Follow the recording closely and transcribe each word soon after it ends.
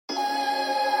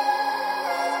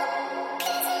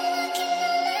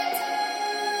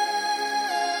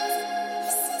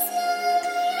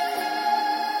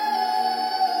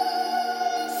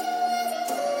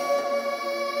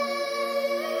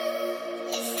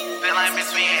Feel like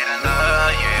between hate and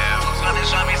love, yeah. Who's gonna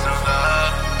show me some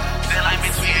love? Feel like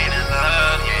between hate and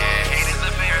love, yeah. Hate is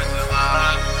the fearest of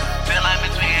love. Feel like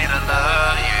between hate and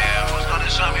love, yeah. Who's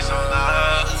gonna show me some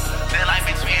love? Feel like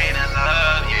between hate and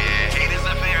love, yeah. Hate is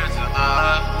the fearest of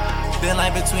love. Feel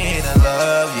like between hate and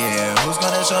love, yeah. Who's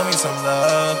gonna show me some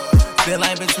love? Feel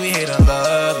like between hate and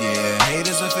love, yeah.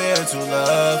 Hate is a fear to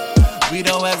love. We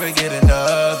don't ever get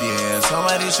enough, yeah.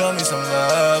 Somebody show me some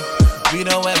love. We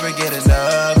don't ever get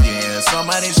enough, yeah.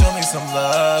 Somebody show me some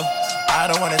love. I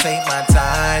don't wanna take my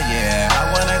time, yeah. I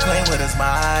wanna claim what is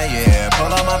mine, yeah. Pull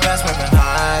out my best weapon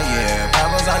high, yeah.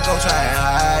 Problems I go try and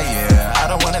hide, yeah. I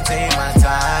don't wanna take my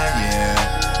time, yeah.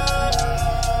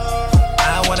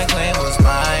 I wanna claim what's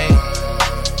mine,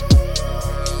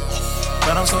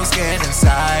 but I'm so scared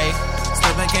inside.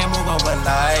 Slipping, can't move on with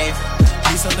life.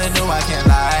 Need something new, I can't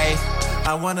lie.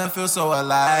 I wanna feel so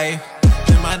alive.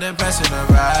 Then my depression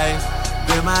arrive.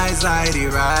 Then my anxiety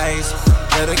rise.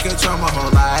 Let it control my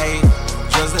whole life.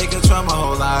 Just they control my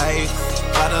whole life.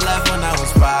 Father left when I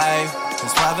was 5.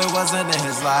 His father wasn't in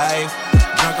his life.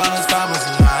 Drunk on his problems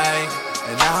in life.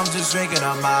 And now I'm just drinking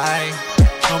on mine.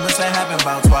 Moments that happen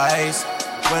about twice.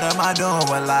 What am I doing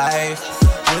with life?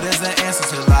 What is the answer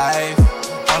to life?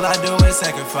 All I do is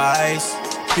sacrifice.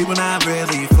 People not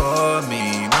really for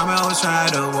me. Mama always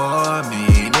tried to warn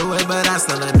me. Knew it, but I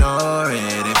still ignore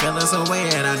it. It feeling so way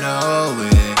and I know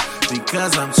it.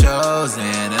 Because I'm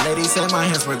chosen. The lady said my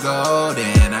hands were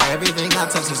golden. Now everything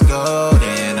I touch is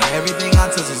golden. Now everything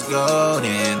I touch is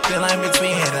golden. Feel like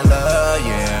between hate and love,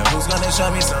 yeah. Who's gonna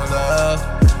show me some love?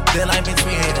 Feel like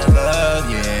between hate and love,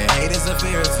 yeah. Hate is a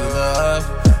fear to love.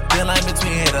 Feel like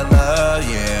between hate and love,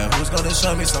 yeah. Who's gonna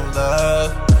show me some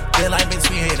love? Feel like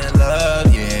between hate and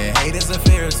love, yeah. Hate is a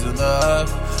fear to love.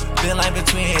 Feel like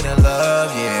between hate and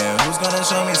love, yeah. Who's gonna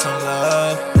show me some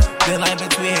love? Feel like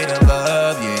between hate and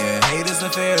love, yeah. Hate is a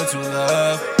fear to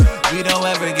love. We don't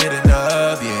ever get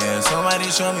enough, yeah. Somebody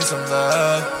show me some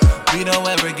love. We don't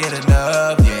ever get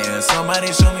enough, yeah.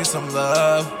 Somebody show me some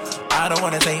love. I don't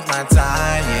wanna take my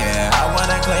time, yeah. I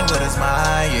wanna claim what is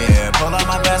mine, yeah. Pull out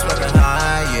my best weapon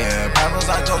high, yeah. Problems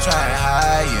I go try and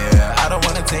hide, yeah. I don't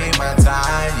wanna take my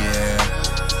time, yeah.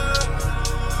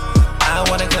 I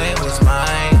wanna claim what's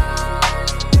mine.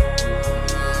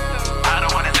 I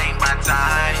don't wanna take my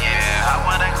time, yeah. I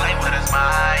wanna claim what is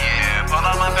mine, yeah. Pull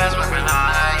out my best weapon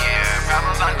high, yeah.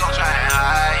 Problems I go try and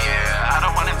hide, yeah. I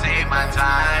don't wanna take my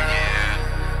time, yeah.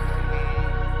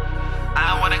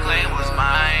 I wanna claim what's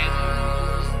mine.